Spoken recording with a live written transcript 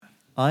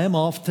I am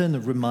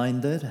often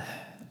reminded,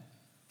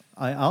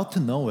 I ought to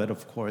know it,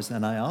 of course,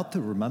 and I ought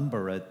to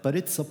remember it, but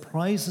it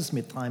surprises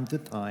me time to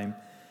time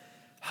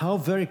how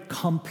very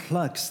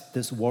complex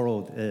this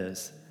world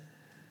is.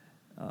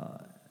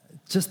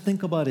 Just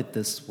think about it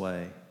this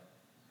way.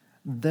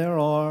 There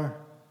are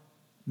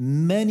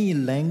many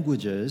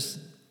languages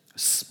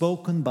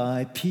spoken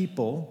by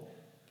people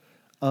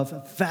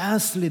of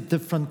vastly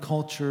different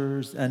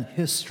cultures and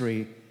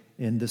history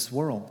in this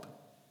world.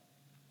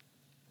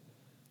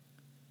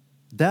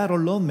 That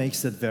alone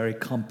makes it very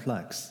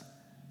complex.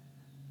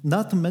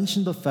 Not to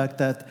mention the fact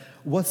that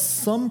what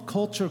some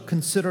culture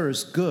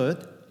considers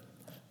good,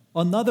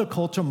 another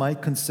culture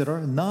might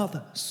consider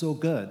not so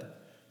good.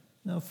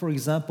 Now, for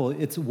example,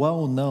 it's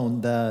well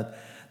known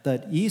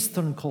that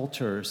Eastern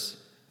cultures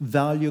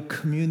value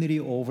community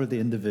over the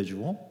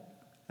individual,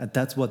 and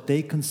that's what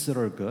they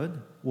consider good,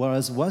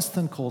 whereas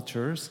Western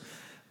cultures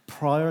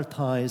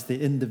prioritize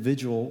the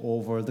individual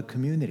over the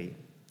community.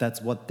 That's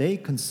what they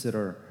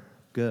consider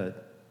good.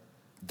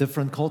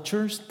 Different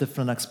cultures,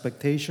 different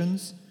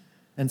expectations,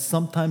 and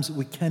sometimes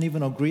we can't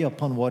even agree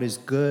upon what is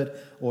good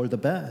or the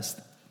best.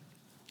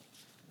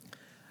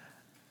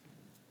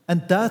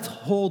 And that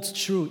holds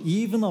true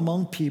even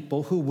among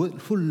people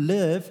who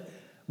live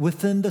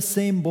within the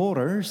same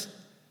borders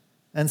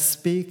and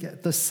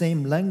speak the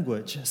same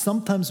language.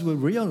 Sometimes we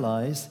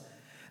realize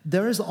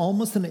there is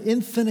almost an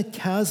infinite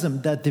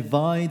chasm that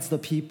divides the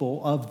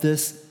people of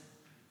this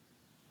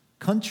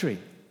country.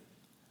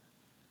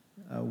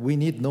 We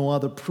need no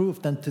other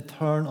proof than to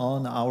turn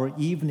on our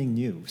evening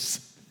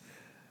news.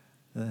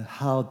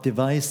 How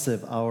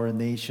divisive our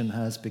nation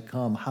has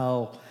become,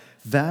 how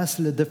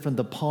vastly different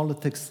the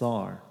politics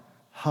are,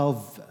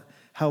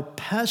 how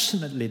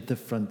passionately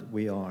different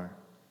we are.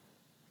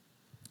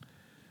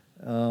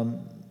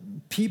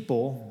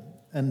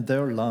 People and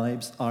their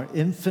lives are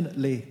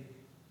infinitely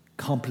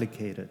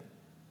complicated.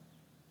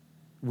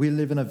 We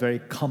live in a very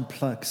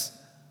complex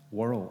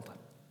world.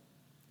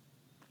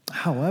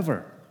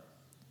 However,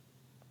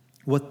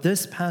 what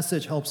this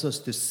passage helps us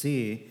to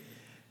see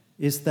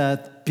is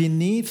that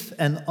beneath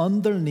and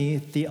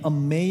underneath the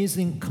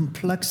amazing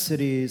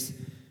complexities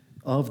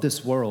of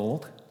this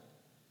world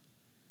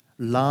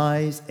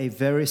lies a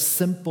very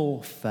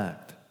simple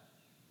fact.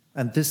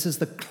 And this is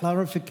the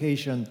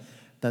clarification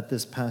that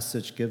this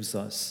passage gives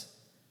us.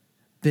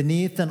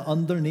 Beneath and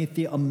underneath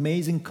the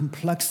amazing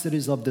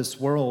complexities of this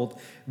world,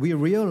 we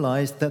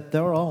realize that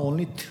there are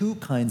only two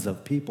kinds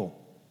of people.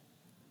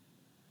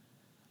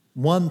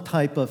 One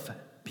type of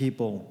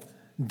people,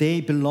 they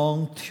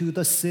belong to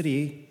the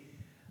city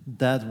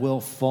that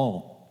will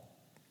fall.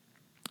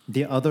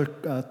 The other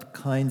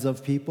kinds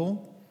of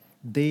people,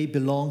 they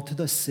belong to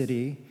the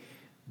city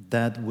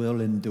that will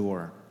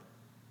endure.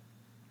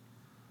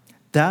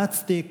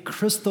 That's the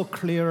crystal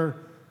clear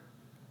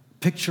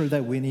picture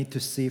that we need to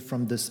see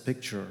from this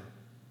picture.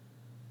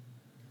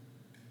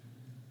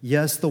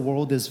 Yes, the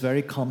world is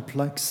very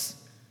complex,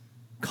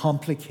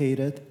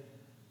 complicated,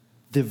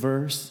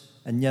 diverse,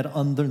 and yet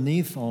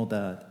underneath all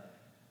that,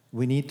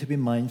 we need to be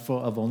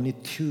mindful of only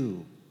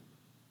two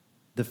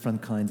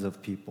different kinds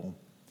of people.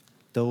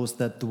 Those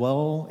that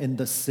dwell in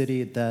the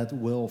city that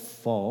will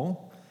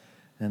fall,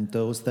 and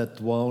those that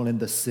dwell in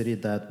the city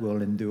that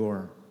will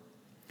endure.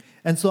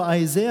 And so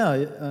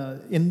Isaiah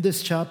in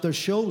this chapter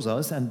shows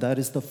us, and that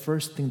is the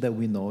first thing that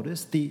we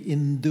notice, the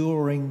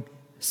enduring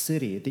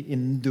city, the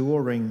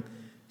enduring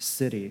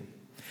city.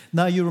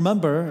 Now you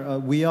remember,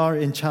 we are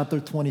in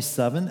chapter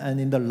 27, and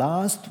in the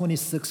last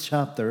 26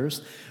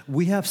 chapters,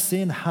 we have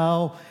seen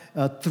how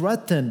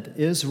threatened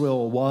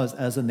Israel was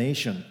as a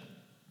nation.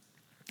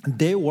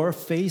 They were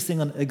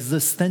facing an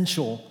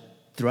existential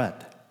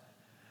threat.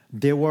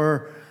 They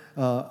were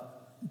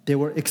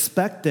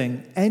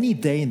expecting any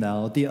day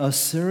now the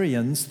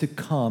Assyrians to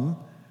come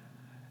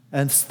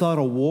and start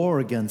a war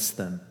against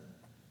them.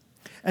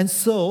 And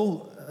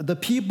so the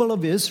people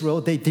of Israel,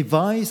 they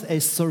devised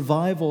a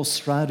survival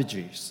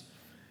strategies.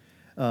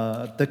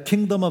 The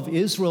kingdom of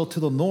Israel to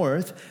the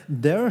north,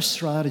 their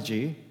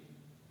strategy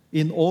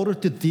in order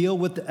to deal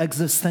with the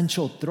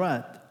existential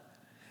threat,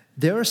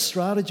 their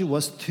strategy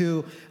was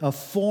to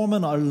form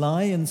an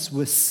alliance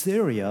with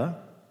Syria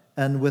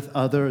and with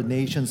other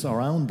nations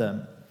around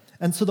them.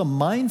 And so the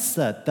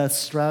mindset that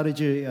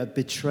strategy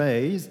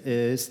betrays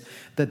is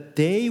that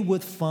they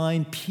would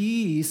find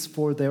peace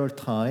for their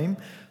time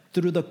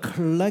through the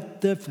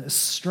collective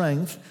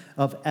strength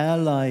of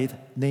allied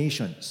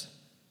nations.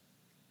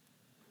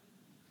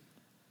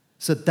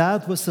 So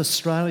that was the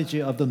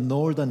strategy of the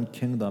northern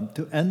kingdom,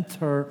 to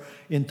enter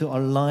into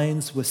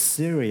alliance with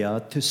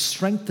Syria to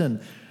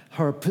strengthen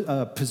her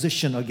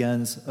position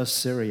against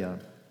Assyria.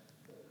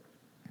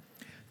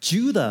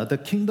 Judah, the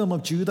kingdom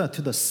of Judah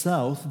to the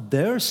south,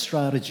 their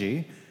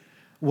strategy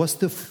was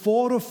to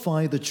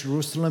fortify the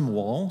Jerusalem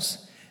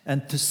walls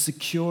and to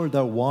secure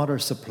their water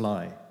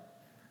supply.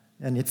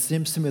 And it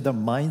seems to me the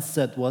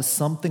mindset was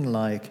something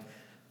like,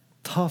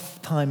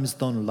 tough times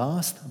don't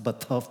last,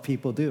 but tough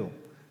people do.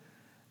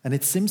 And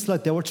it seems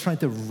like they were trying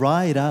to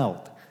ride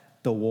out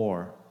the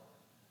war,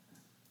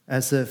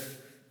 as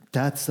if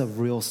That's a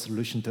real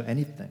solution to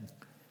anything.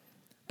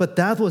 But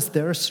that was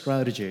their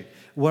strategy.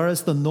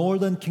 Whereas the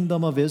northern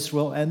kingdom of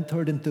Israel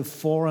entered into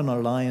foreign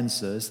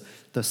alliances,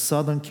 the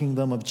southern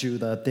kingdom of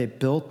Judah, they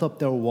built up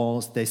their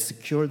walls, they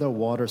secured their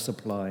water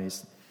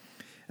supplies.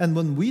 And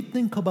when we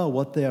think about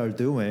what they are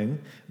doing,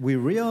 we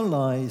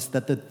realize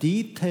that the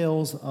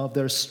details of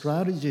their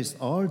strategies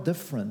are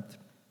different.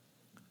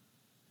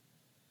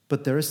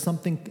 But there is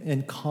something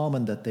in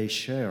common that they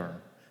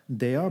share.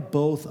 They are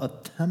both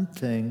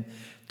attempting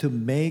to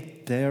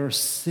make their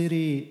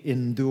city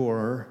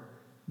endure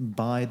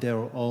by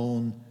their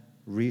own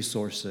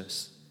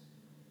resources.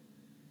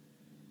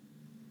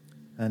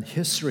 And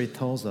history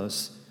tells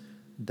us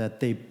that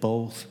they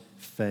both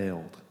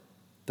failed.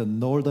 The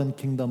northern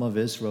kingdom of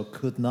Israel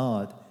could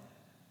not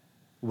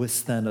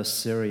withstand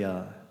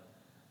Assyria.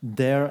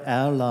 Their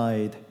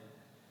allied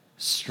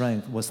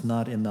strength was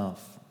not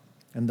enough.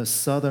 And the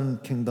southern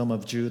kingdom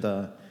of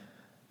Judah,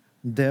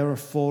 their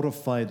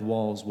fortified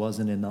walls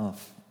wasn't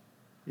enough.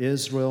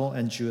 Israel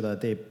and Judah,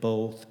 they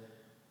both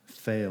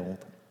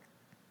failed.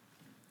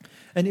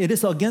 And it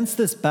is against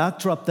this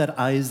backdrop that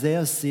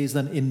Isaiah sees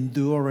an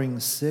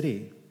enduring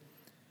city.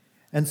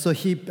 And so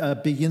he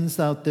begins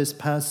out this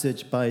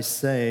passage by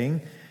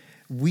saying,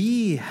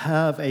 we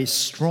have a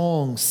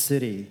strong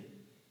city.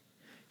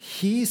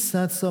 He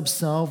sets up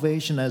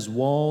salvation as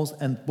walls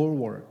and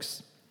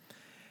bulwarks.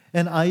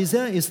 And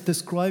Isaiah is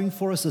describing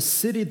for us a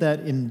city that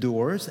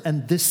endures,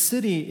 and this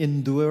city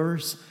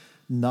endures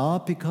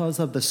not because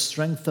of the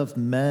strength of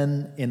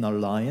men in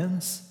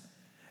alliance,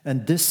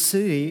 and this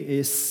city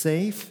is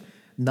safe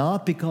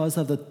not because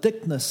of the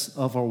thickness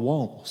of our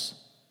walls.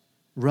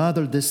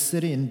 Rather, this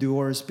city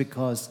endures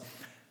because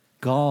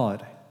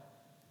God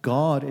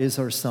is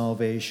her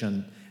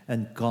salvation,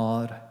 and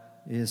God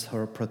is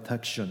her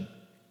protection.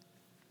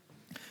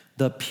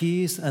 The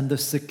peace and the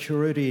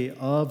security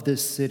of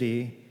this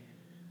city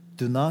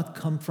do not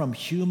come from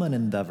human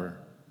endeavor.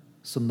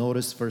 So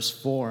notice verse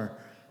 4.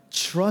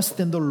 Trust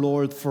in the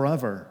Lord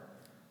forever,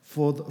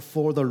 for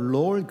the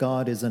Lord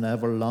God is an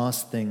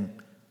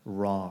everlasting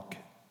rock.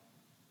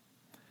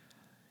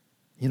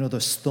 You know,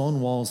 the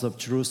stone walls of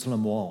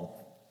Jerusalem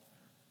wall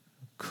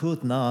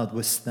could not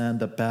withstand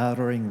the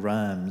battering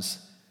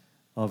rams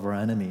of our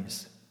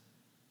enemies.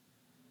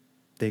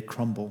 They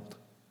crumbled.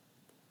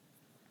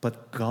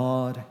 But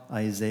God,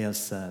 Isaiah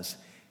says,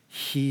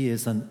 He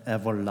is an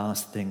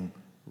everlasting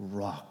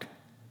rock.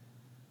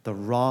 The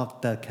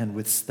rock that can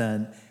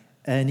withstand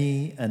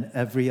any and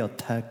every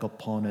attack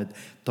upon it.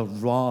 The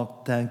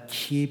rock that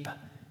keep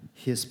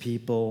His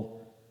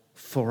people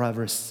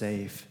forever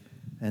safe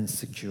and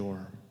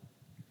secure.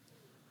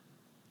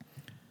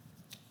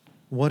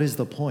 What is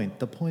the point?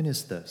 The point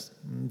is this.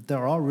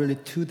 There are really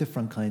two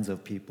different kinds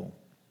of people.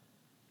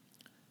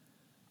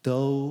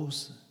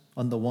 Those,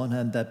 on the one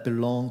hand, that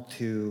belong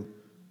to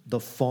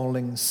the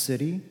falling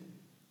city,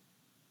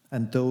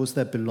 and those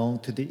that belong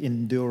to the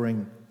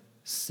enduring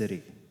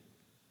city.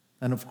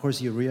 And of course,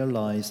 you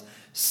realize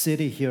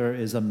city here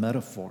is a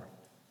metaphor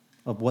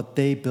of what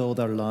they build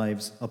their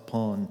lives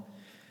upon.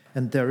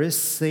 And there is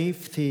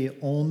safety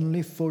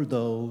only for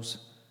those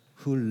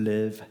who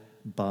live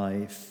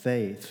by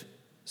faith.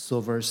 So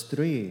verse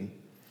 3,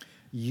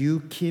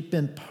 you keep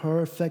in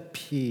perfect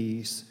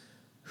peace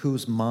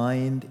whose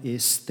mind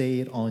is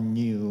stayed on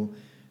you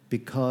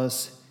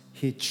because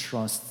he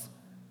trusts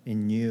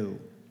in you.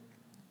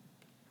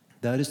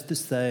 That is to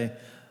say,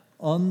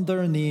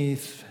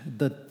 underneath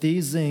the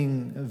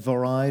dizzying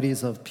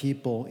varieties of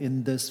people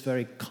in this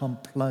very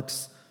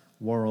complex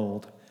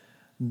world,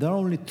 there are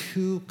only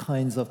two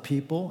kinds of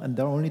people and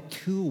there are only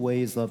two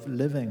ways of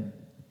living.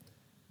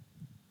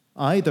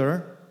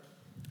 Either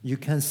you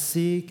can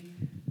seek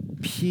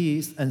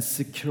peace and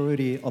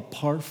security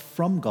apart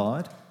from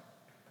God,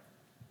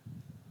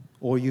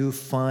 or you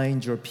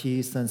find your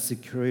peace and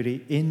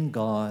security in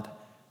God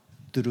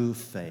through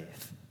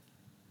faith.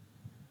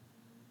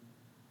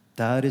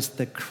 That is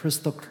the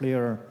crystal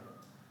clear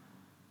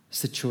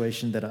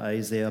situation that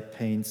Isaiah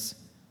paints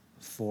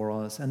for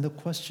us. And the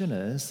question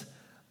is,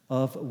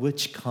 of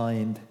which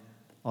kind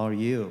are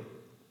you?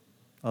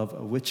 Of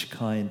which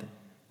kind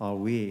are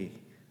we?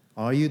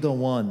 Are you the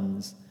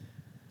ones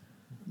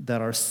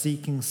that are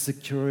seeking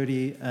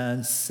security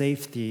and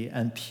safety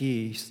and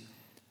peace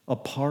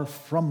apart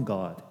from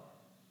God,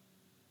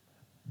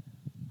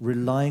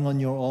 relying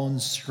on your own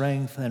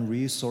strength and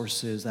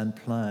resources and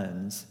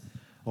plans?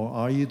 Or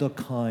are you the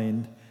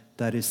kind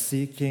that is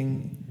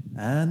seeking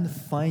and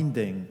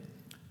finding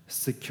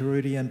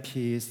security and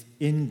peace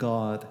in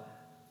God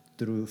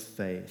through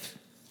faith?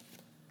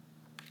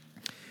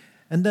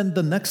 And then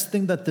the next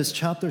thing that this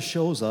chapter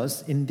shows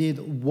us, indeed,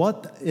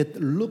 what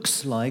it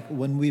looks like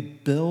when we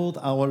build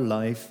our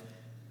life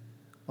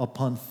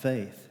upon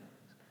faith.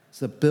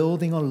 So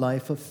building a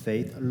life of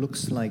faith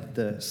looks like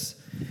this.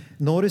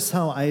 Notice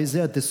how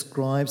Isaiah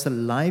describes the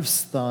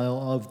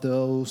lifestyle of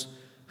those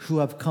who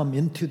have come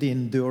into the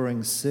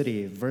enduring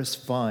city. Verse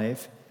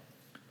 5,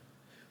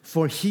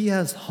 for he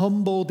has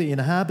humbled the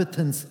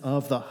inhabitants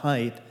of the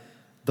height,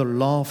 the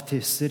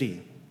lofty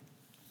city.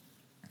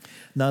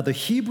 Now, the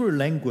Hebrew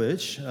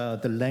language,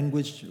 the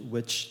language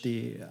which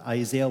the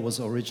Isaiah was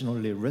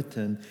originally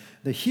written,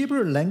 the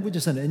Hebrew language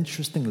is an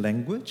interesting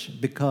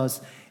language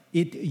because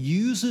it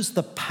uses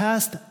the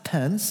past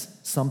tense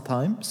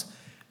sometimes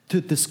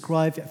to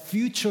describe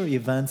future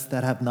events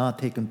that have not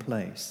taken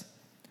place.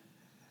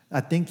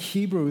 I think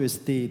Hebrew is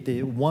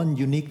the one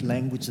unique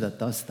language that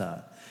does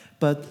that.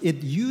 But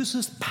it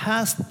uses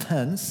past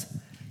tense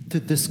to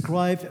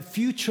describe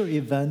future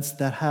events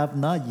that have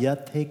not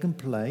yet taken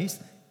place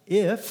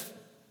if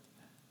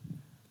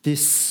the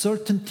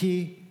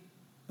certainty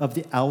of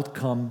the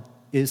outcome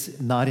is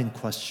not in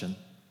question.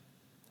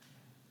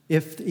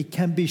 If it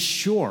can be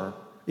sure,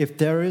 if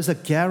there is a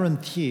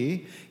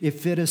guarantee,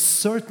 if it is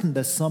certain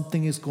that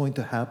something is going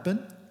to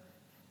happen,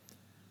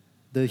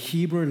 the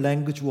Hebrew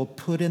language will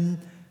put in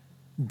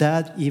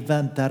that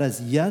event that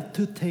has yet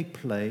to take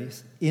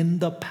place in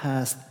the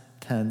past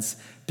tense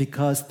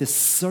because the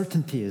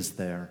certainty is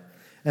there.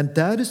 And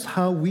that is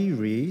how we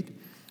read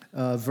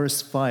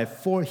verse 5.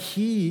 For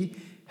he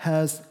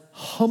has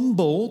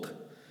humbled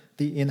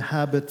the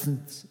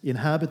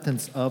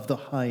inhabitants of the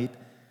height,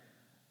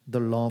 the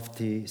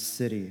lofty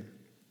city.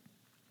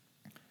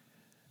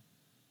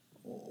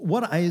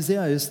 What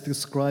Isaiah is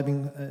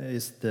describing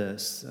is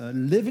this.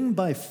 Living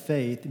by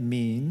faith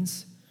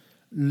means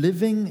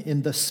living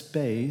in the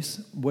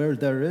space where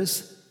there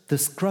is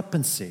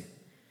discrepancy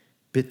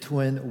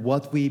between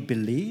what we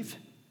believe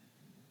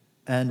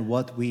and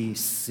what we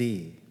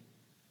see.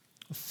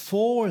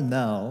 For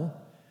now,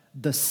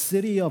 the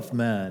city of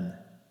man,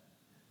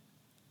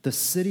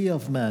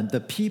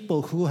 the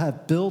people who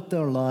have built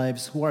their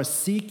lives, who are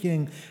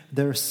seeking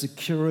their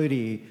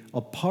security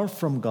apart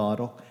from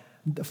God,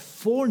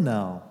 for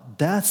now,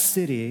 that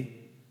city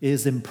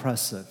is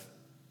impressive.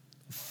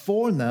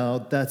 For now,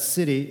 that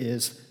city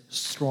is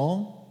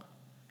strong.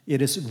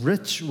 It is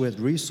rich with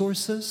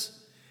resources.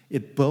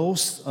 It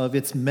boasts of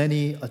its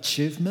many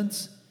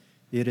achievements.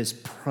 It is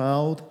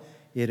proud.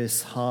 It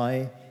is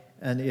high.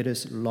 And it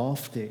is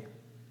lofty.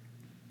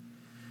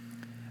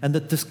 And the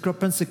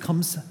discrepancy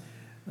comes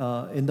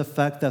in the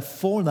fact that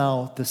for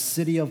now, the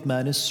city of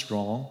man is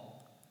strong.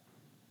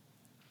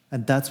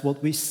 And that's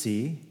what we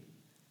see.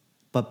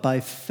 But by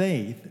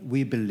faith,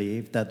 we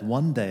believe that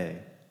one day,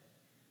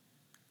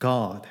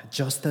 God,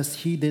 just as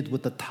he did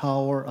with the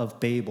Tower of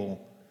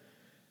Babel,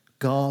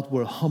 God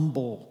will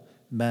humble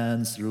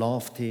man's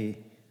lofty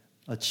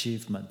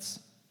achievements.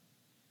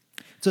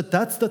 So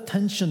that's the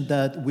tension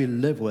that we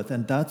live with,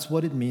 and that's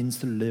what it means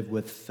to live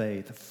with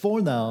faith.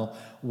 For now,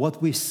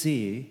 what we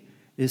see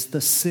is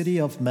the city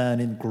of man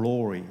in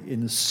glory,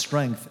 in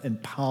strength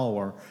and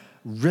power,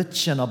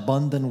 rich and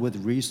abundant with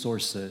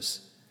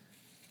resources.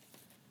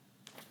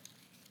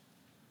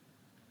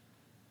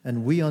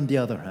 And we, on the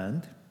other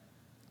hand,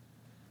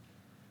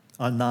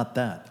 are not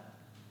that.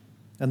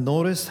 And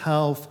notice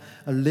how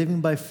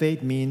living by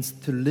faith means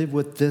to live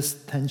with this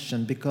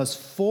tension, because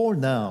for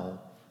now,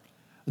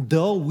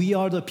 though we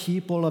are the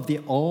people of the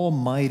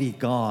Almighty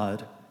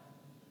God,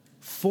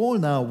 for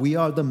now we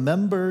are the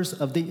members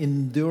of the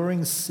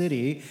enduring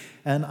city,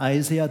 and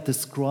Isaiah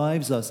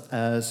describes us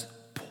as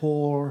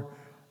poor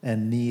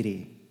and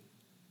needy.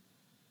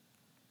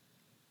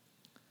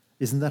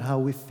 Isn't that how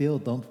we feel,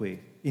 don't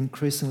we?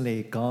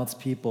 Increasingly, God's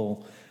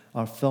people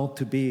are felt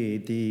to be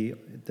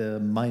the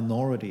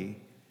minority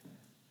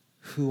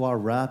who are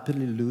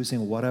rapidly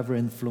losing whatever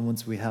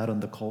influence we had on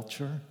the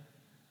culture.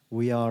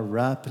 We are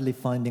rapidly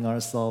finding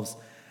ourselves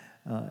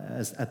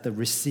as at the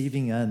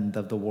receiving end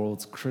of the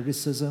world's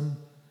criticism.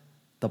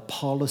 The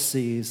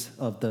policies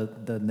of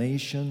the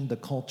nation, the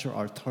culture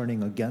are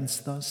turning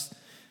against us.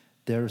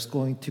 There's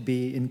going to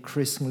be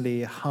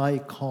increasingly high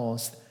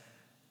cost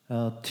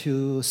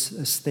to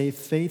stay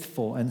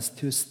faithful and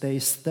to stay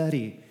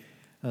steady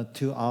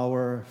to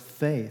our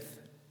faith.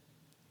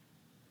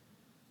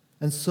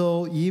 And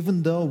so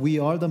even though we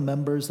are the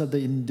members of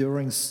the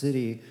enduring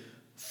city,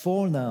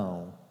 for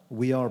now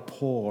we are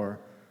poor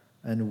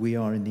and we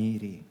are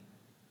needy.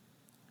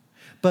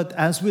 But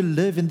as we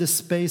live in this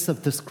space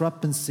of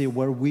discrepancy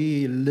where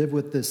we live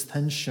with this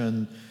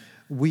tension,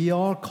 we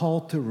are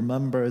called to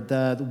remember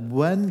that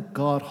when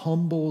God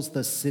humbles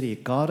the city,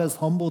 God has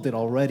humbled it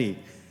already.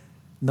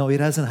 No, it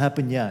hasn't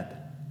happened yet.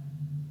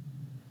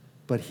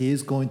 But he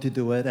is going to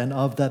do it, and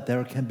of that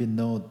there can be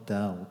no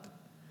doubt.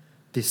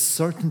 The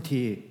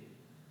certainty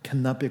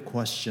cannot be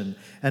questioned.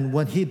 And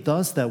when he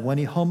does that, when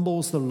he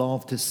humbles the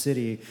lofty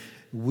city,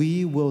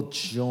 we will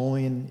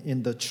join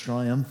in the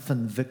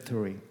triumphant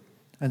victory.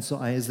 And so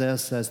Isaiah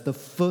says, the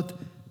foot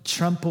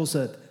tramples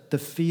it, the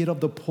feet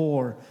of the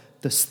poor,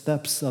 the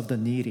steps of the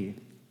needy.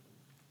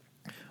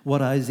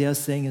 What Isaiah is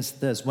saying is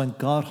this: when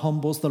God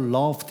humbles the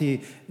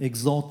lofty,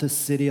 exalted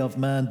city of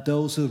man,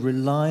 those who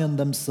rely on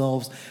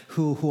themselves,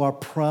 who are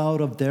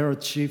proud of their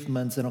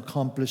achievements and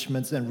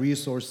accomplishments and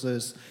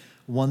resources,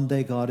 one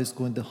day God is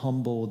going to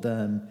humble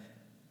them.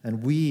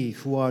 And we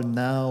who are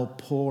now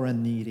poor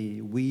and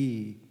needy,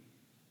 we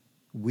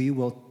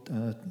will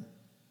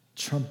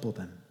trample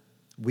them.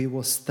 We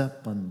will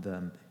step on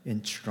them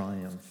in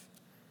triumph.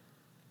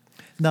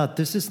 Now,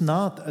 this is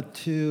not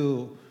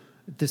to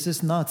This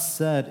is not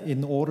said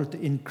in order to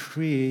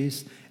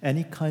increase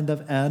any kind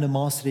of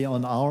animosity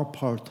on our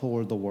part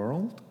toward the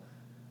world.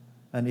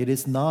 And it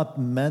is not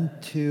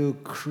meant to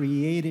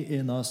create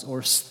in us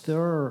or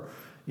stir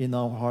in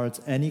our hearts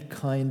any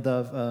kind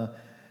of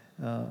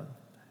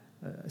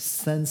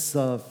sense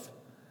of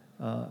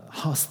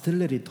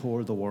hostility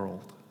toward the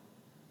world.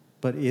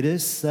 But it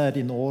is said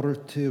in order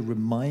to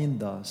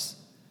remind us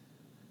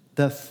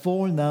that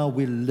for now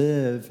we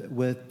live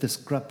with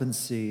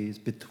discrepancies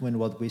between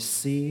what we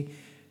see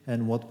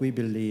and what we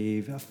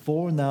believe.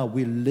 For now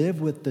we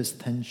live with this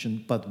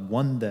tension, but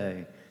one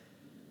day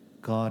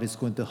God is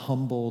going to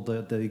humble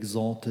the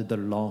exalted, the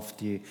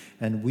lofty,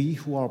 and we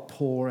who are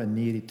poor and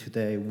needy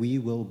today, we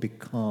will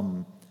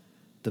become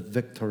the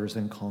victors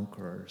and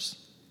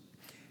conquerors.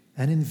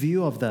 And in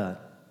view of that,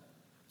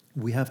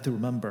 we have to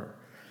remember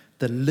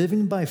that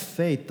living by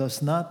faith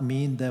does not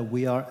mean that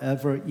we are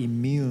ever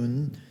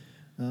immune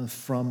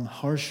from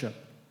hardship.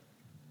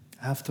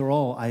 After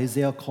all,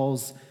 Isaiah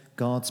calls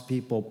God's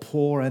people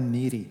poor and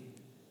needy.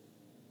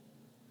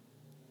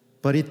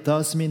 But it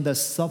does mean that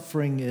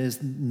suffering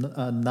is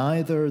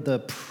neither the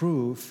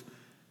proof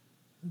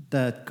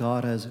that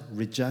God has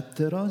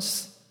rejected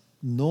us,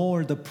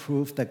 nor the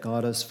proof that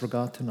God has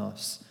forgotten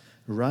us.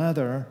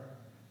 Rather,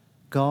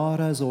 God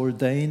has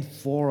ordained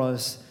for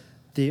us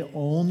the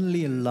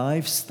only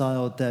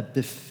lifestyle that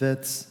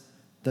befits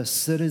the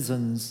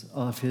citizens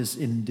of his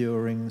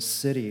enduring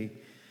city.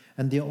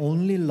 And the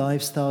only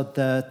lifestyle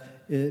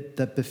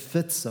that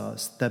befits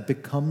us, that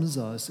becomes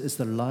us, is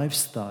the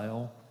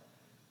lifestyle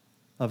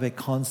of a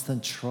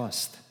constant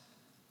trust,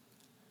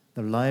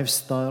 the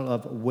lifestyle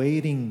of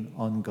waiting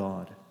on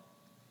God,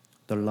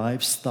 the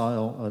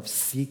lifestyle of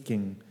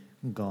seeking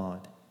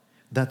God.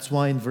 That's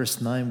why in verse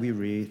 9 we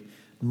read,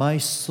 "My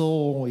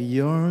soul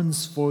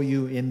yearns for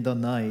you in the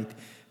night.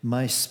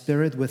 My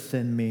spirit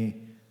within me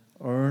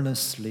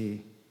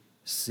earnestly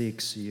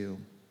seeks you."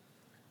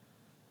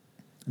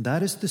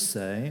 That is to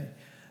say,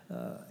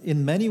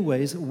 in many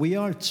ways, we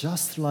are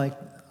just like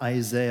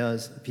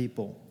Isaiah's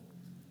people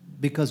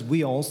because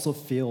we also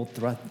feel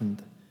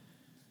threatened.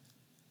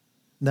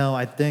 Now,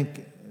 I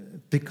think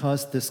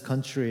because this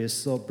country is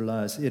so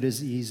blessed, it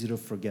is easy to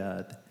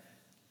forget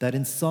that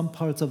in some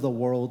parts of the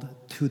world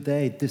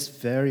today, this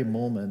very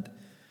moment,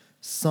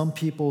 some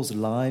people's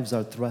lives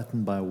are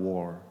threatened by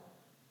war,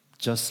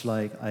 just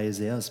like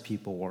Isaiah's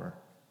people were.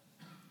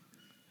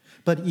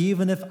 But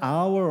even if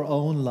our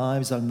own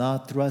lives are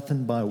not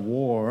threatened by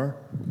war,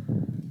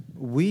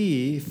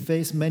 we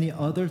face many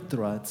other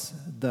threats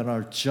that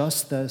are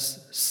just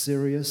as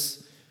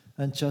serious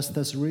and just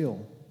as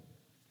real.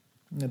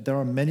 There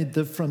are many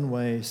different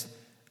ways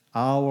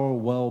our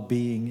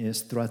well-being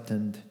is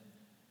threatened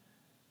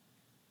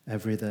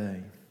every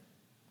day.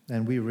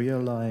 And we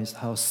realize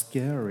how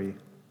scary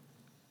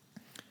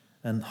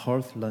and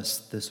heartless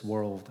this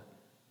world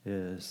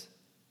is.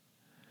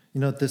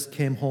 This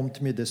came home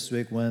to me this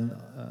week when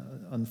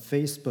on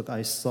Facebook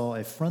I saw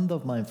a friend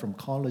of mine from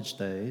college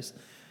days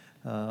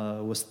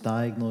was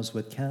diagnosed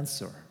with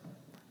cancer.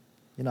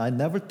 I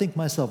never think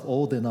myself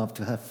old enough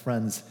to have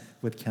friends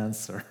with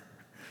cancer,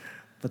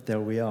 but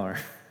there we are.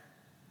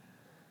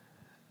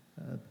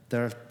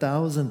 There are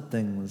 1,000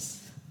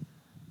 things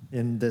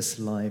in this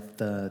life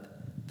that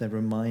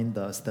remind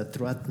us, that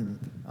threaten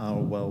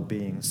our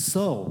well-being.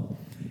 So,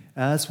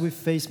 as we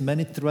face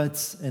many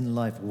threats in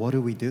life, what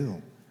do we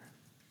do?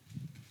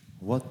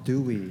 What do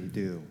we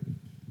do?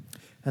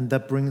 And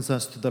that brings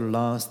us to the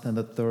last and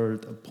the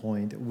third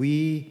point.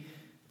 We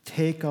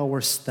take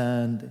our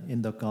stand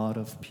in the God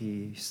of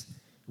peace.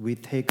 We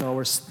take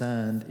our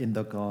stand in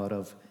the God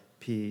of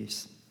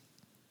peace.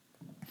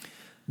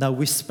 Now,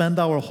 we spend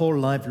our whole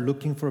life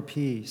looking for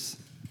peace.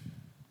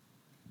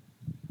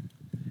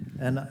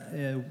 And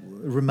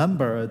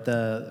remember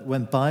that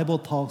when Bible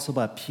talks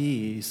about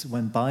peace,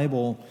 when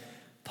Bible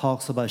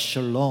talks about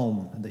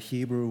shalom, the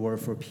Hebrew word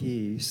for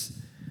peace,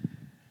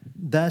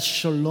 that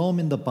shalom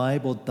in the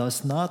Bible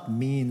does not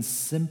mean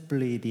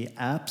simply the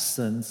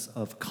absence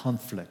of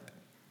conflict.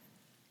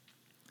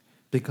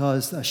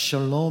 Because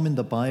shalom in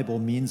the Bible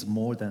means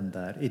more than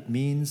that. It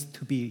means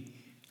to be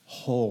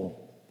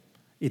whole.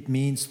 It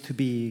means to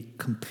be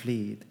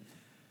complete.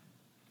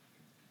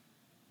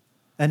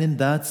 And in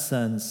that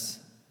sense,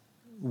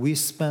 we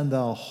spend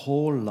our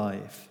whole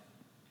life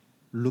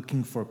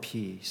looking for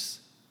peace.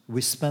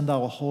 We spend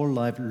our whole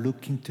life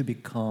looking to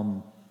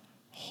become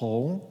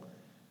whole,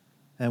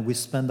 and we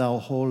spend our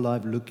whole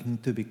life looking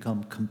to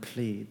become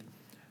complete.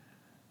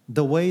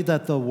 The way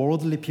that the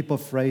worldly people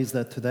phrase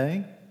that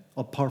today,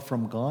 apart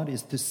from God,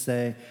 is to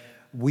say,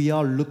 we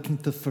are looking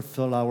to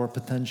fulfill our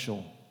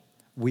potential.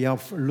 We are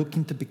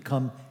looking to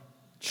become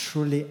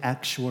truly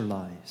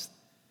actualized.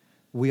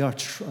 We are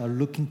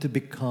looking to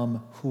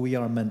become who we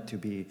are meant to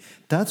be.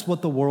 That's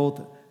what the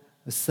world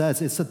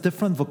says. It's a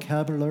different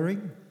vocabulary,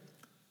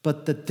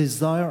 but the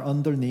desire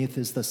underneath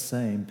is the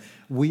same.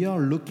 We are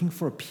looking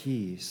for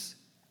peace,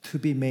 to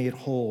be made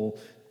whole,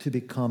 to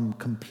become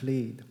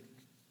complete.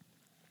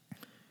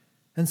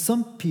 And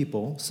some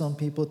people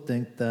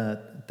think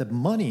that the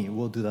money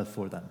will do that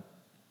for them.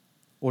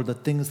 or the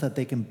things that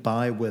they can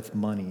buy with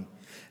money.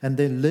 And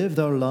they live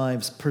their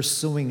lives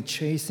pursuing,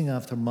 chasing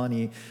after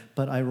money.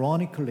 But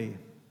ironically,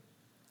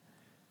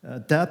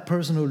 that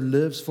person who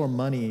lives for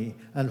money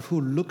and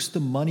who looks to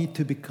money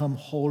to become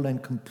whole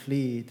and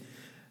complete,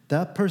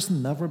 that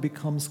person never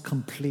becomes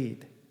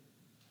complete,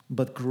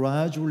 but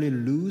gradually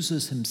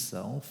loses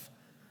himself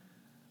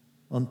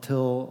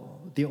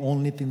until the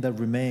only thing that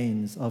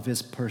remains of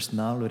his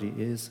personality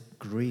is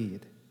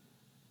greed.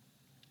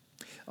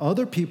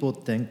 Other people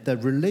think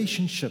that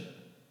relationship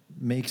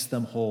makes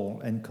them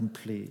whole and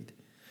complete,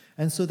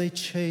 and so they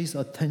chase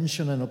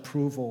attention and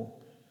approval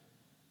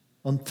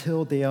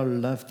until they are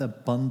left a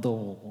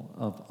bundle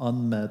of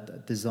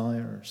unmet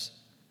desires.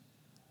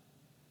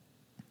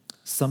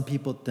 Some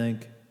people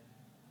think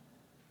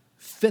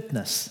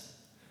fitness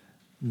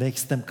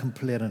makes them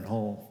complete and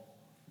whole,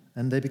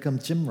 and they become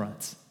gym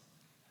rats.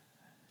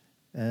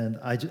 And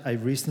I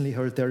recently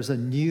heard there's a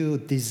new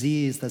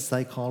disease that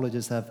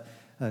psychologists have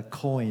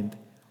coined,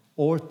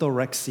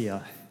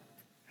 orthorexia.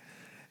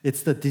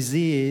 It's the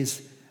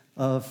disease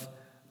of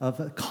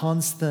a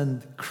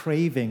constant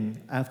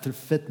craving after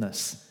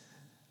fitness.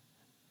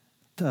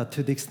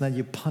 To the extent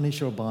you punish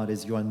your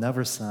bodies, you are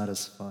never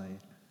satisfied.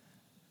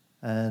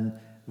 And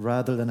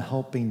rather than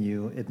helping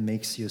you, it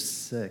makes you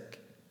sick.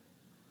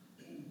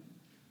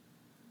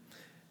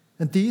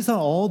 And these are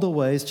all the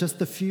ways,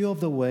 just a few of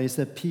the ways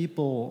that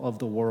people of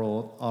the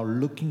world are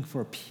looking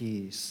for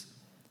peace,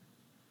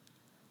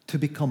 to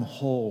become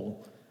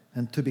whole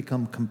and to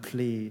become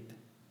complete.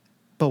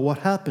 But what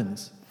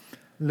happens?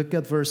 Look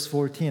at verse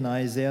 14.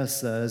 Isaiah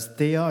says,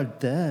 "They are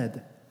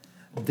dead.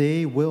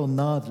 They will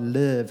not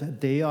live.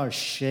 They are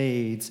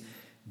shades.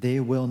 They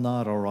will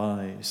not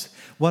arise."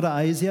 What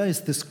Isaiah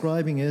is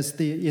describing is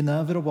the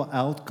inevitable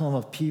outcome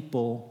of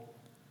people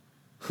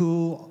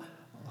who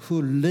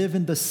live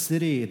in the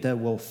city that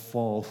will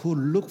fall, who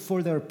look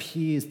for their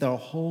peace, their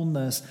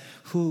wholeness,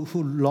 who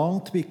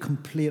long to be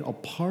complete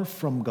apart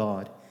from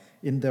God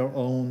in their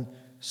own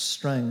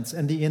strengths.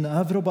 And the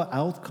inevitable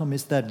outcome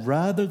is that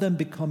rather than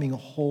becoming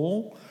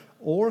whole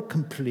or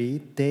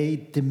complete, they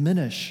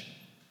diminish.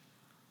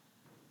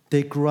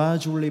 They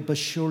gradually but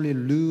surely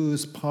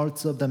lose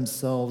parts of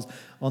themselves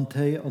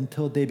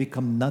until they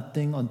become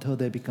nothing, until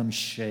they become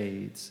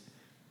shades.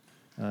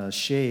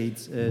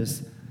 Shades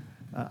is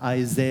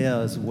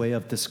Isaiah's way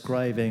of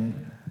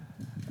describing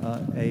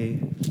a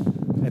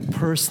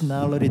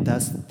personality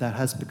that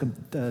has become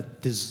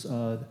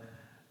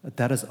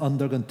that has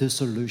undergone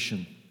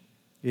dissolution.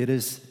 It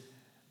is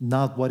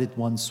not what it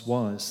once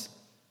was.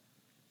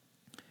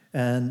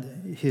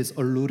 And he's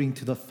alluding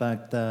to the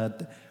fact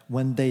that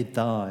when they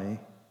die,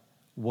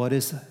 what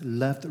is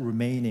left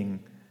remaining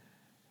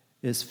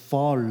is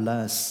far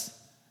less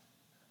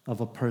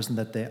of a person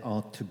that they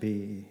ought to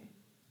be.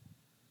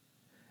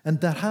 And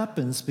that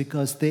happens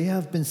because they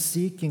have been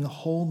seeking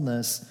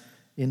wholeness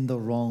in the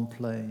wrong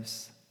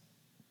place.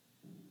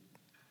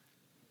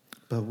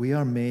 But we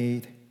are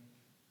made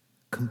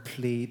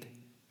complete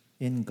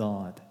in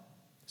God.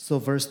 So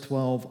verse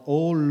 12,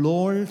 "O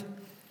Lord,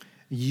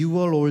 you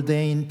will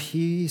ordain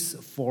peace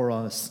for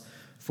us,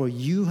 for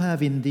you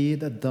have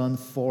indeed done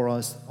for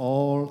us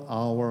all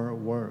our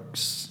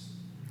works."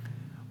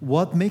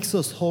 What makes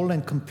us whole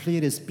and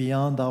complete is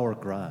beyond our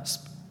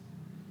grasp.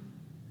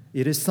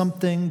 It is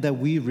something that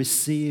we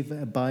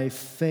receive by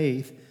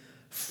faith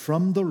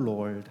from the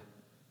Lord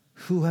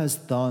who has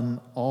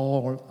done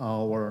all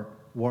our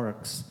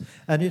works.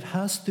 And it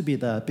has to be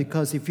that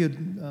because if you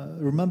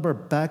remember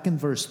back in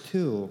verse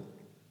 2,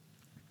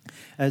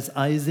 as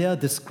Isaiah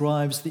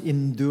describes the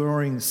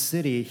enduring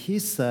city, he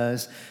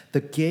says,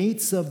 "The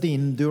gates of the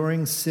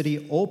enduring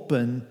city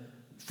open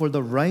for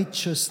the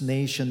righteous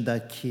nation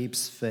that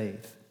keeps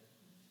faith."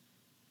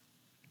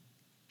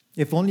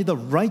 If only the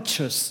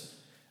righteous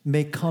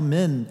may come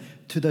in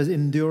to the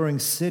enduring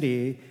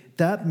city,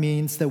 that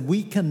means that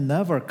we can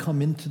never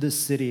come into the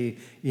city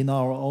in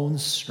our own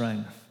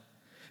strength.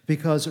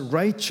 Because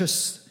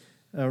righteousness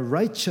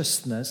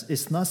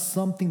is not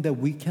something that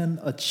we can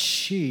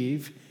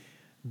achieve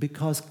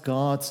because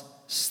God's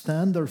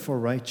standard for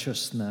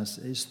righteousness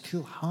is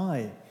too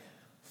high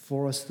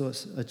for us to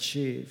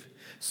achieve.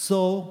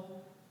 So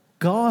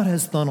God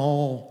has done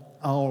all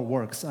our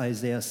works,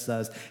 Isaiah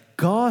says.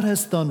 God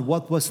has done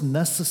what was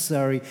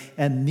necessary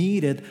and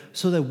needed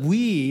so that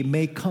we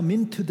may come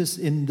into this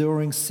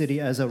enduring city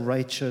as a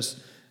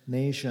righteous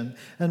nation.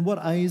 And what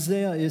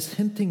Isaiah is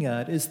hinting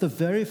at is the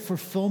very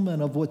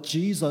fulfillment of what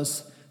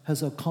Jesus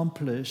has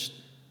accomplished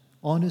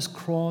on his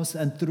cross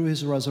and through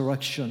his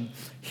resurrection,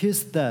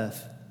 his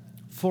death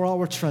for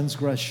our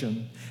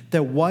transgression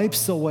that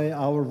wipes away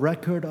our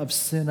record of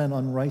sin and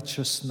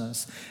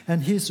unrighteousness,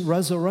 and his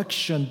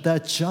resurrection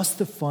that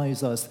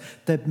justifies us,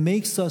 that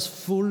makes us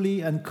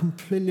fully and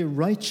completely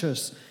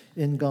righteous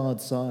in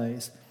God's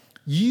eyes.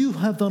 You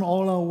have done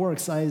all our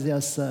works,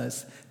 Isaiah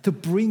says, to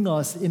bring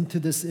us into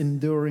this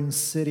enduring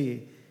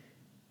city.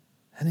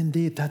 And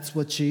indeed, that's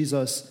what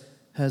Jesus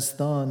has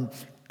done.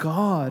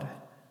 God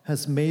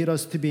has made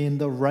us to be in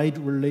the right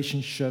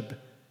relationship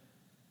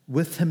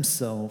with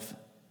himself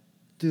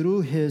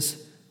through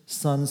his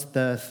Son's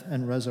death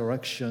and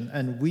resurrection,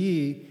 and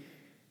we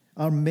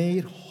are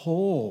made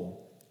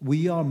whole.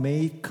 We are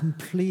made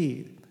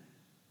complete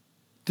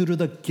through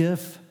the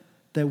gift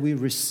that we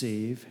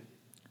receive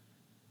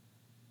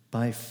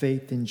by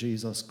faith in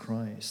Jesus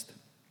Christ.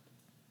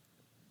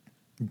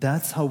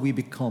 That's how we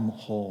become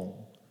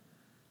whole.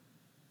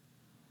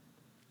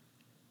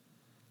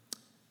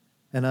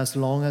 And as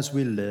long as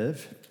we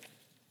live,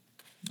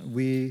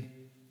 we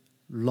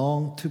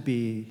long to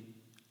be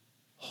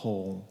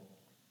whole.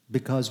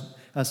 Because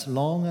as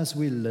long as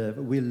we live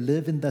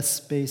in that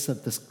space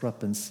of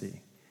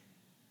discrepancy.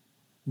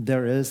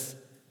 There is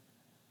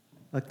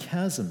a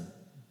chasm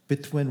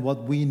between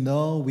what we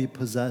know we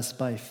possess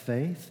by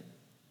faith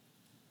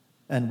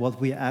and what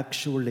we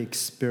actually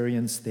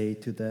experience day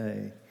to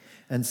day.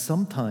 And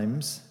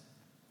sometimes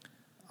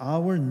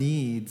our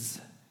needs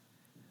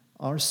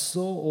are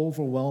so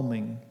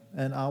overwhelming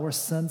and our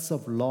sense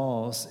of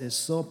loss is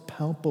so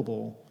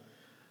palpable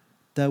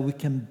that we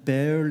can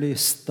barely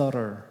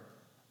stutter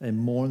a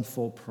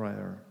mournful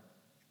prayer.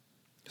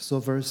 So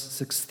verse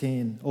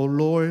 16, O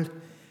Lord,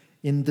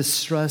 in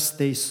distress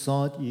they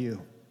sought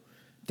you.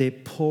 They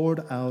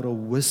poured out a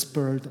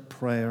whispered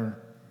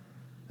prayer,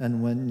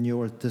 and when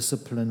your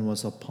discipline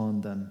was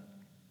upon them.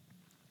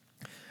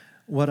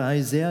 What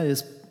Isaiah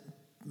is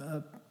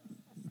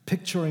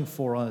picturing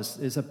for us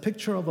is a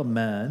picture of a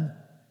man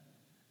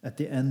at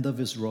the end of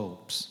his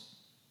ropes.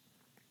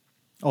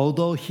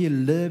 Although he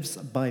lives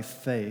by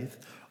faith,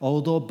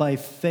 although by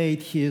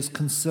faith he is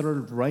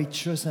considered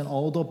righteous, and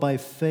although by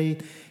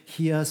faith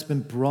he has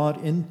been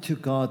brought into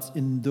God's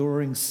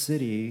enduring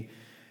city,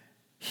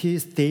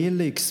 his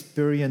daily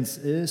experience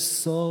is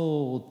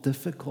so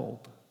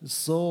difficult,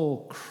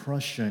 so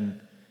crushing,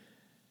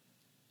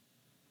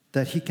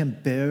 that he can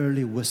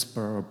barely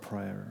whisper a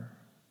prayer.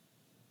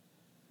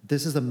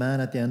 This is a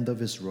man at the end of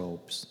his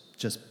ropes,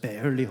 just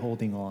barely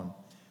holding on,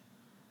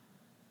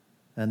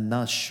 and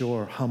not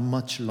sure how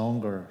much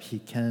longer he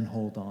can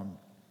hold on,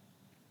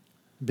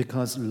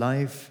 because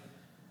life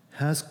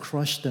has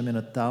crushed him in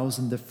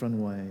 1,000 different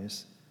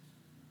ways.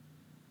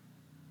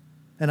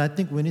 And I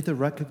think we need to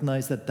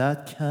recognize that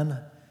that can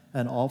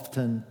and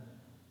often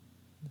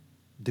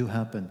do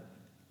happen.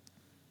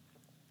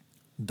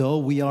 Though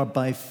we are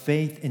by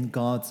faith in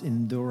God's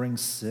enduring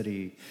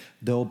city,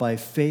 though by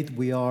faith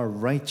we are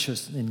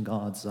righteous in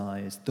God's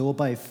eyes, though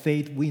by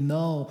faith we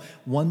know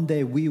one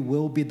day we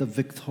will be the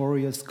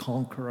victorious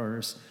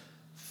conquerors,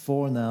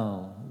 for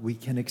now we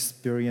can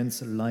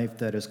experience a life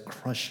that is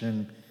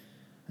crushing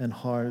and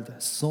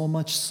hard, so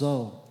much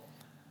so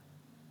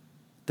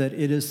that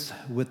it is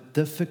with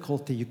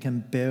difficulty you can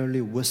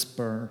barely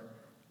whisper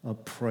a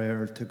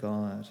prayer to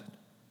God.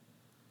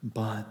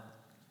 But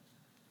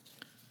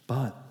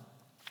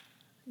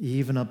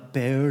even a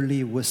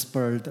barely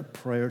whispered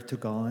prayer to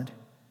God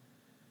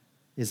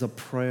is a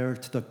prayer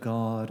to the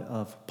God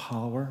of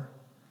power,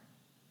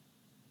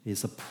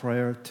 is a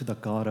prayer to the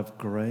God of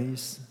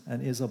grace,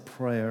 and is a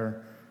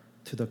prayer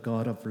to the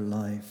God of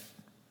life.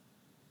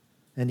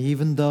 And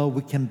even though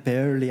we can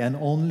barely and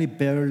only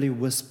barely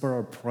whisper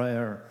a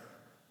prayer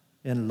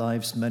in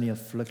life's many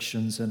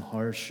afflictions and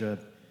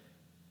hardship,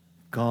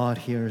 God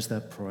hears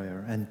that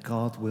prayer, and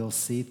God will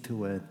see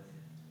to it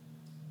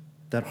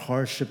that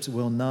hardships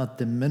will not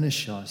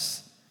diminish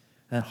us,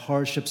 and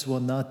hardships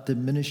will not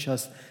diminish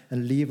us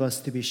and leave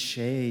us to be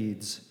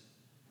shades.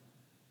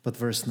 But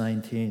verse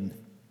 19,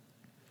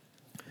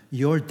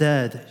 your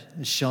dead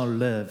shall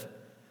live,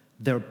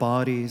 their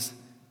bodies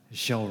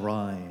shall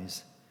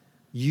rise.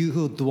 You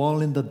who dwell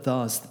in the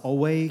dust,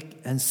 awake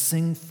and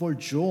sing for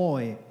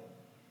joy,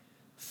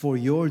 for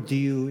your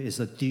dew is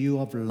a dew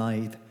of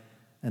light,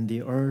 and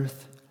the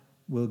earth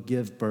will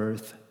give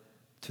birth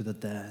to the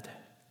dead.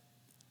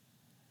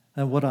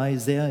 And what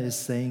Isaiah is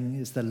saying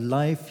is that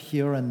life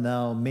here and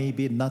now may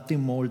be nothing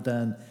more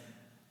than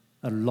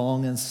a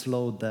long and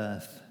slow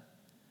death.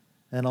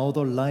 And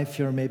although life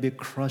here may be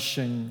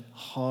crushing,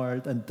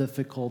 hard, and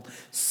difficult,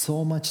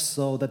 so much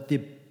so that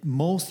the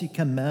most you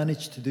can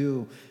manage to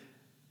do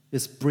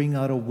is bring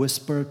out a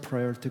whispered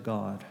prayer to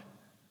God.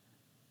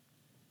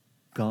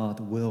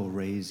 God will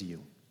raise you.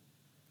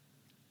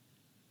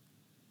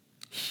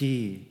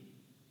 He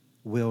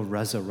will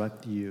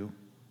resurrect you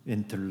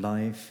into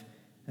life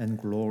and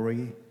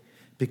glory,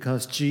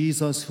 because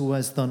Jesus, who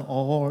has done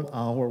all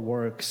our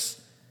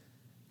works,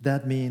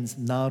 that means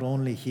not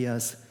only he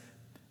has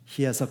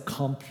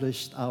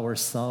accomplished our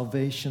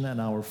salvation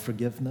and our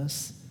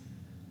forgiveness,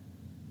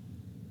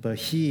 but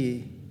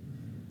he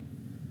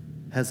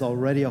has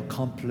already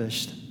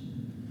accomplished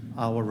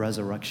our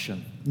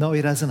resurrection. No,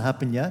 it hasn't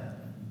happened yet,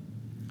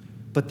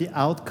 but the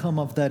outcome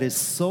of that is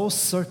so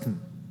certain,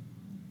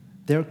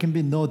 there can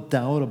be no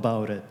doubt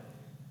about it,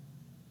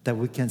 that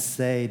we can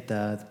say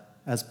that,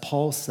 as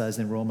Paul says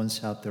in Romans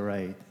chapter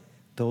 8,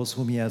 those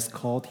whom he has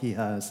called, he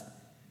has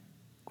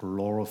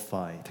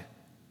glorified.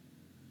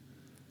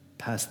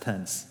 Past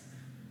tense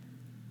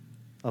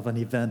of an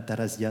event that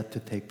has yet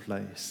to take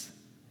place.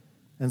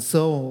 And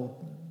so,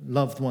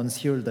 loved ones,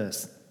 hear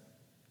this.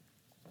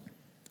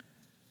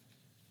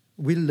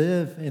 We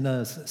live in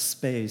a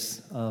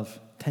space of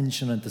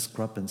tension and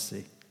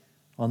discrepancy.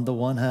 On the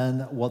one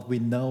hand, what we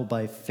know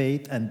by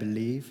faith and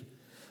belief.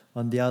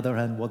 On the other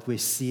hand, what we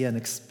see and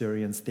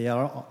experience. They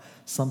are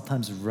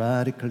sometimes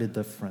radically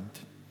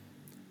different.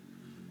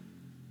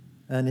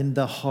 And in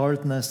the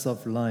hardness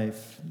of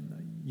life,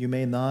 you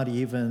may not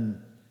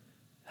even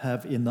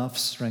have enough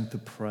strength to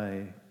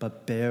pray,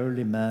 but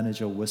barely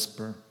manage a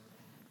whisper.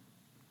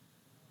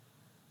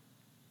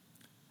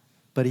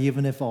 But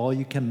even if all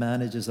you can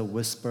manage is a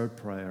whispered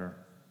prayer,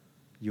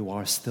 you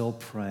are still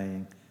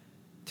praying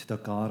to the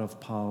God of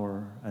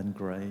power and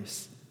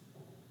grace.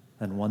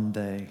 And one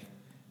day,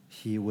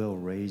 He will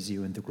raise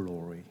you into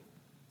glory.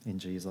 In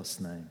Jesus'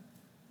 name,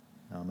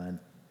 amen.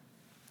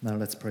 Now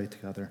let's pray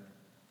together.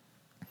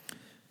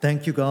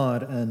 Thank you,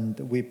 God, and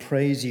we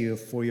praise you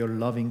for your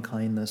loving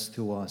kindness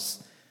to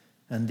us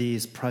and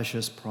these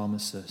precious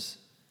promises.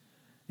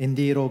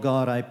 Indeed, O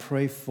God, I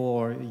pray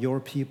for your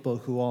people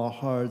who are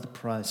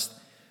hard-pressed,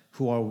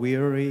 who are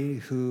weary,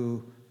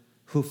 who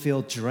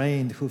feel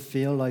drained, who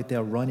feel like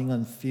they're running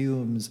on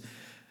fumes,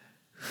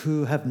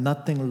 who have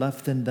nothing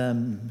left in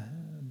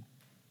them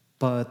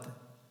but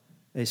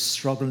a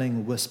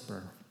struggling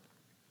whisper.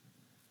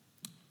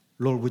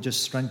 Lord, would you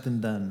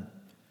strengthen them?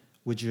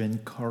 Would you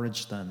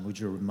encourage them? Would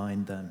you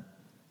remind them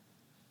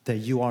that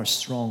you are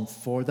strong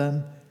for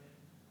them,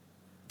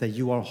 that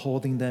you are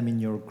holding them in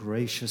your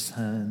gracious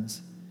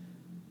hands,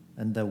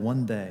 and that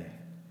one day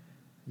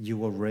you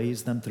will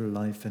raise them to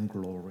life and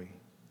glory.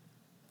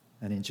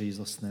 And in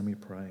Jesus' name we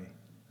pray.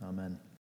 Amen.